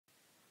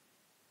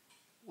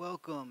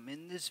Welcome.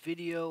 In this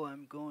video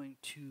I'm going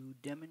to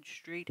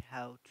demonstrate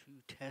how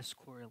to test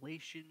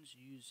correlations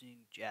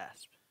using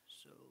JASP.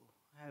 So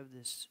I have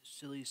this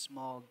silly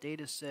small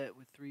data set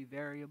with 3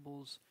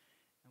 variables,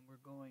 and we're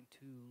going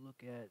to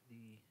look at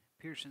the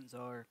Pearson's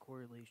R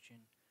correlation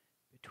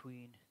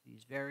between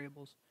these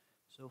variables.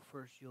 So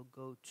first you'll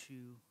go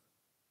to,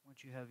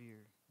 once you have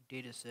your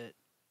data set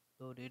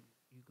loaded,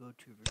 you go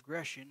to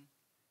regression,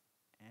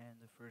 and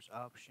the first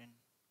option,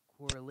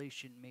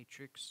 correlation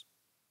matrix,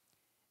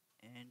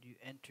 and you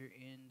enter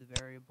in the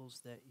variables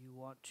that you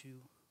want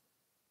to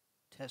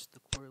test the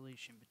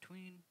correlation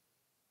between.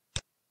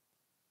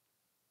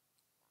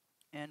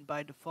 And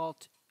by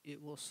default,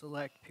 it will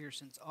select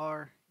Pearson's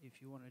R.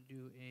 If you want to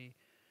do a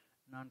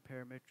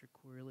non-parametric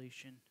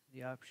correlation,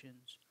 the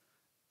options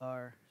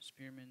are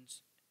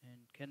Spearman's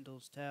and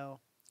Kendall's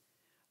tau.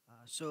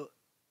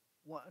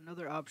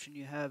 Another option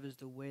you have is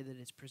the way that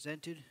it's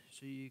presented.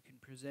 So you can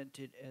present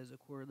it as a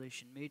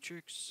correlation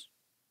matrix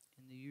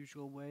in the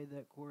usual way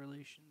that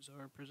correlations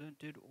are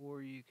presented,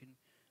 or you can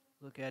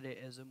look at it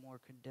as a more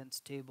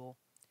condensed table,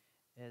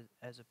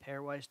 as a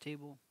pairwise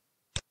table.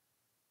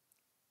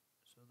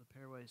 So the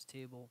pairwise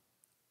table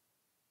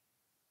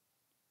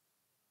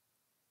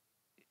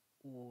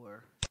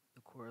or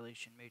the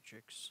correlation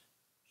matrix.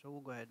 So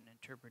we'll go ahead and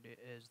interpret it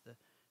as the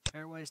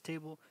pairwise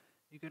table.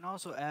 You can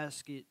also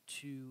ask it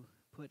to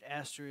put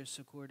asterisks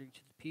according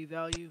to the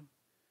p-value.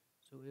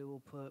 So it will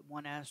put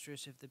 1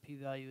 asterisk if the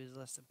p-value is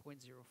less than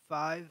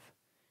 0.05.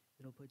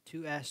 It'll put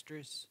 2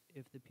 asterisks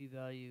if the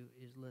p-value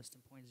is less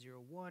than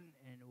 0.01,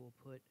 and it will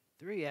put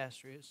 3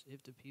 asterisks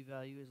if the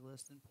p-value is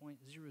less than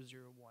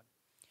 0.001.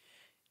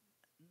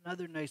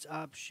 Another nice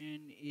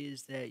option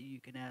is that you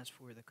can ask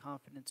for the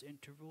confidence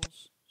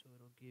intervals. So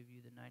it'll give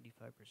you the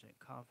 95%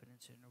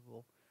 confidence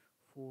interval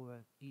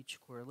for each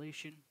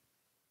correlation.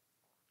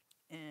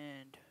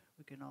 And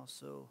we can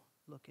also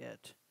look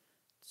at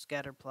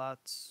scatter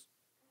plots,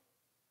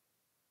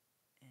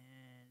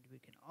 and we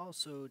can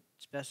also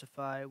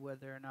specify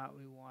whether or not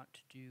we want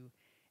to do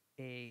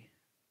a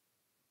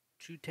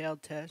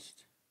two-tailed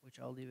test, which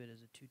I'll leave it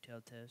as a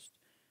two-tailed test,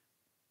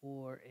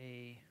 or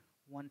a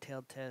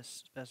one-tailed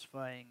test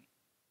specifying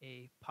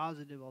a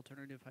positive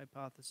alternative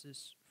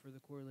hypothesis for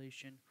the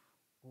correlation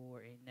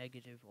or a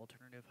negative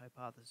alternative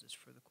hypothesis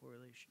for the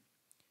correlation.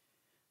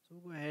 So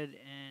we'll go ahead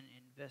and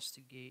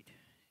investigate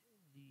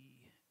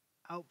the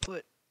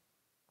output,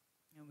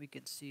 and we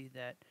can see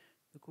that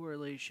the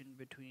correlation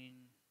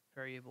between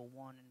variable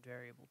 1 and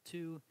variable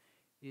 2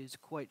 is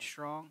quite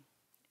strong,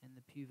 and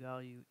the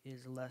p-value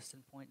is less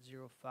than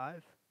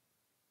 0.05,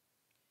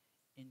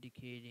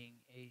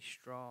 indicating a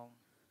strong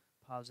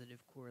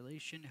positive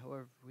correlation.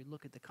 However, if we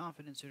look at the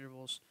confidence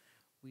intervals,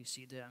 we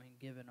see that,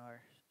 given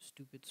our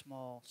stupid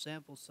small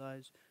sample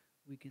size,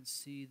 we can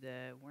see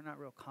that we're not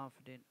real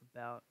confident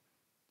about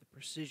the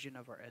precision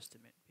of our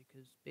estimate,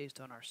 because based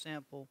on our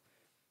sample,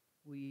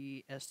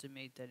 we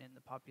estimate that in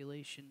the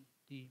population,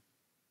 the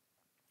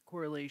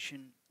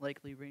correlation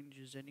likely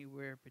ranges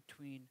anywhere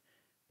between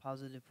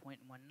positive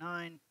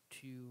 0.19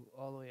 to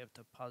all the way up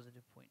to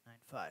positive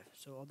 0.95.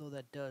 So although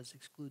that does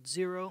exclude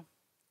 0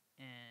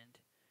 and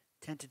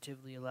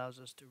tentatively allows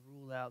us to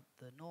rule out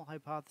the null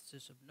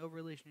hypothesis of no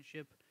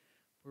relationship,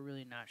 we're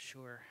really not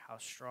sure how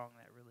strong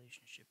that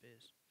relationship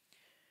is.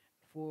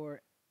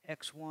 For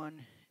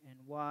x1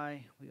 and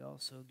y, we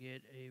also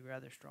get a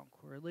rather strong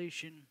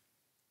correlation,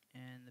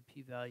 and the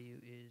p-value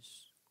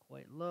is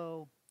quite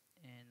low,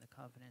 and the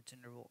confidence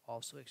interval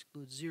also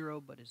excludes 0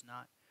 but is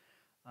not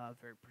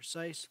very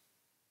precise.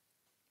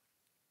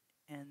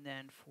 And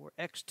then for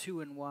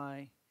x2 and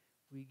y,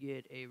 we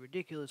get a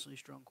ridiculously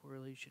strong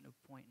correlation of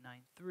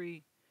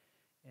 0.93,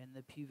 and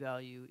the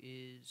p-value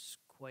is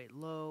quite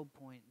low,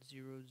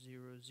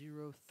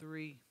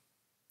 0.0003.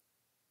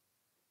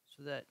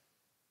 So that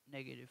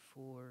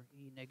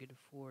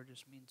 -4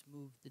 just means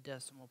move the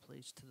decimal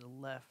place to the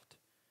left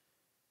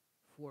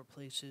 4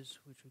 places,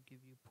 which would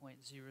give you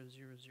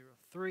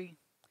 0.0003.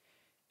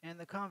 And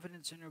the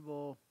confidence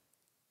interval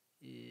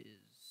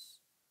is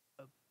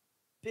a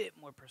bit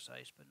more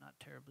precise, but not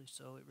terribly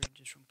so. It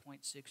ranges from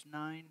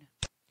 0.69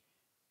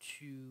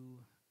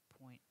 to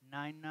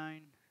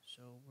 0.99.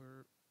 So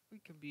we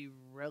can be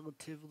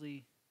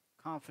relatively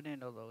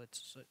confident, although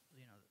it's a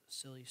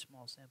silly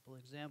small sample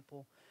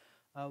example.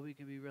 We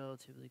can be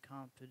relatively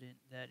confident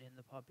that in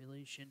the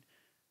population,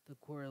 the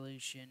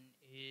correlation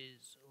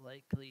is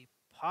likely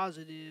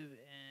positive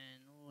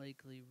and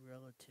likely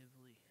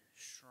relatively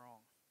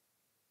strong.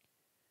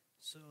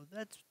 So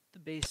that's the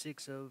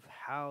basics of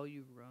how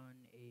you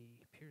run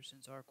a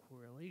Pearson's R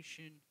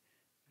correlation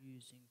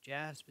using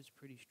JASP. It's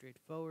pretty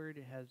straightforward.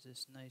 It has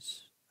this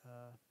nice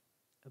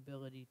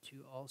ability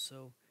to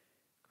also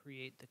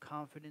create the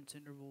confidence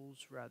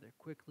intervals rather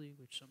quickly,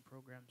 which some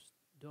programs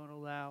don't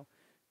allow.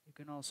 You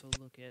can also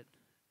look at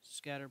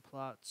scatter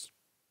plots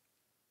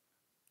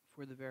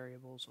for the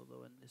variables,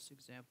 although in this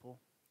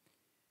example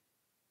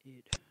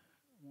it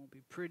won't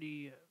be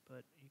pretty,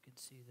 but you can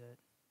see that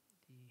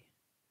the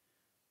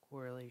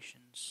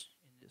correlations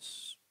in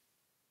this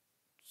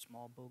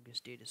small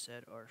bogus data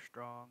set are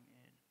strong,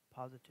 and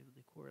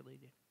positively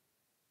correlated.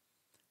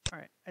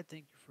 Alright, I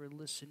thank you for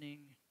listening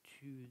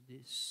to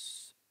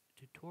this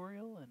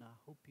tutorial, and I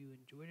hope you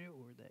enjoyed it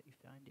or that you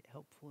found it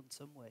helpful in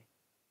some way.